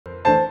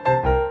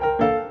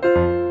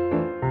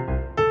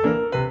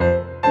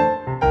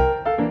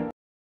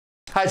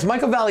Hi, it's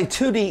Michael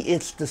Valitutti.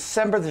 It's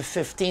December the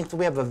 15th.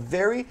 We have a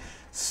very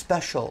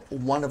special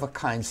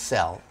one-of-a-kind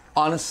sale.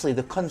 Honestly,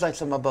 the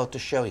Kunzites I'm about to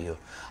show you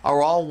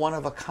are all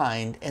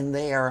one-of-a-kind, and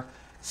they are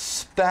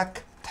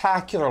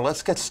spectacular.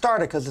 Let's get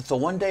started because it's a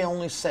one-day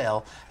only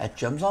sale at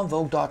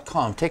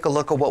gemsonvogue.com. Take a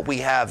look at what we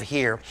have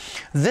here.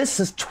 This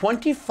is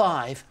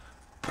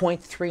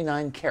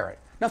 25.39 carat.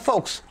 Now,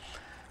 folks,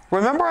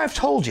 remember I've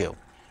told you,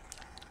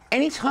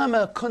 anytime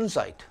a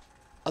Kunzite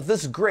of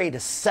this grade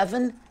is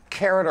 7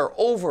 carat or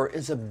over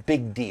is a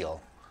big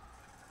deal.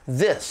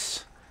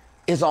 This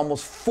is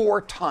almost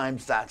 4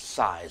 times that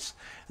size.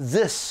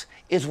 This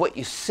is what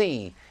you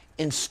see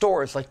in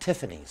stores like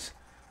Tiffany's.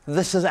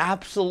 This is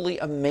absolutely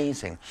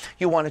amazing.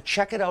 You want to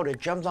check it out at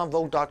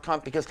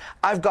gemsonvogue.com because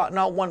I've got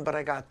not one, but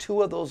I got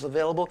 2 of those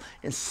available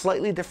in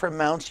slightly different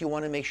mounts. You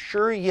want to make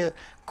sure you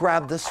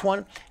grab this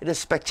one. It is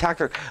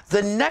spectacular.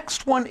 The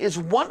next one is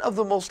one of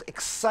the most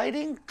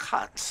exciting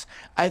cuts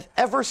I've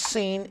ever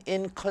seen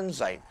in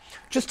Kunzite.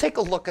 Just take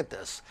a look at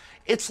this.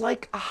 It's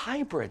like a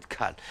hybrid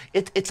cut.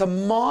 It's a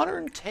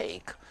modern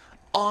take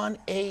on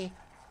a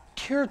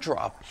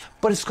teardrop,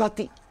 but it's got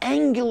the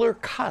angular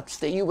cuts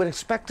that you would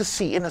expect to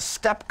see in a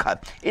step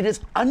cut. It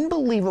is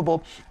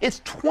unbelievable.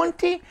 It's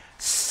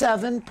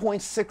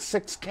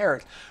 27.66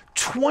 carat.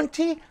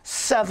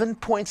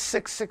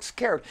 27.66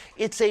 carat.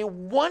 It's a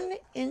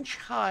 1-inch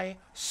high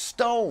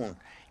stone.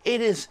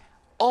 It is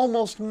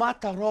almost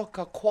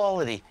Mataroca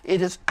quality.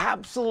 It is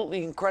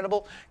absolutely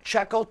incredible.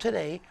 Check out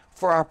today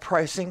for our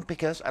pricing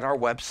because at our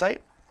website,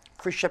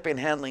 free shipping and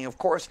handling, of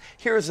course.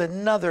 Here's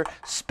another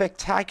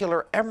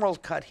spectacular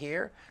emerald cut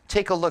here.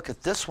 Take a look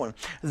at this one.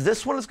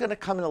 This one is going to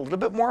come in a little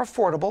bit more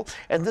affordable,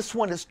 and this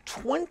one is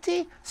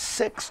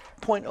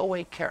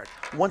 26.08 carat.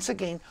 Once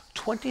again,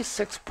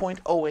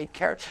 26.08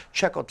 carat.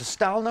 Check out the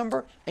style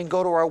number and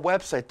go to our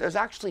website. There's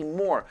actually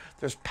more.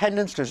 There's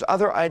pendants, there's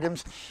other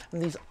items,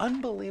 and these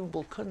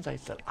unbelievable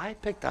Kunzites that I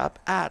picked up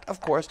at, of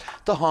course,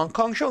 the Hong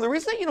Kong show. The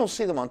reason that you don't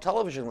see them on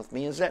television with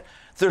me is that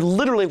they're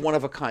literally one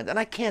of a kind, and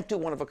I can't do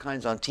one of a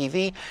kinds on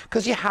TV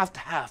because you have to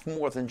have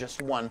more than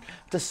just one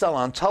to sell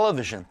on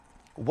television.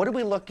 What are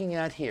we looking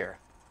at here?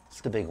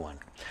 It's the big one.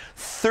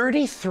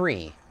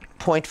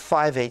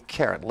 33.58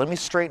 carat. Let me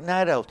straighten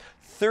that out.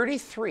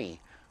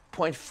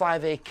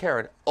 33.58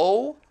 carat.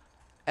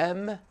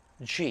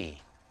 OMG.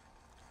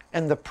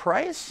 And the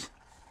price?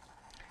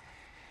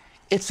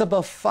 It's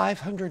about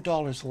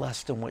 $500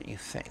 less than what you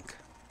think.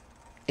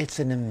 It's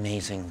an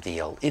amazing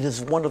deal. It is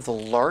one of the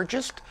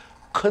largest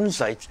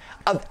Kunzites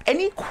of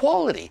any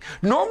quality.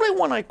 Normally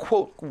when I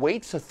quote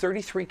weights of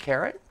 33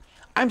 carat,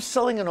 I'm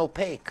selling an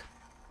opaque.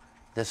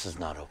 This is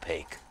not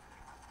opaque.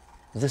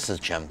 This is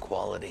gem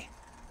quality.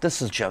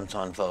 This is Gems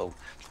on Vogue.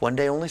 It's one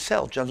day only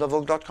sale,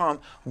 gemsonvogue.com.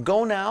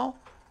 Go now.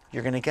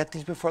 You're going to get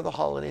these before the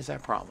holidays, I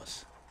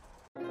promise.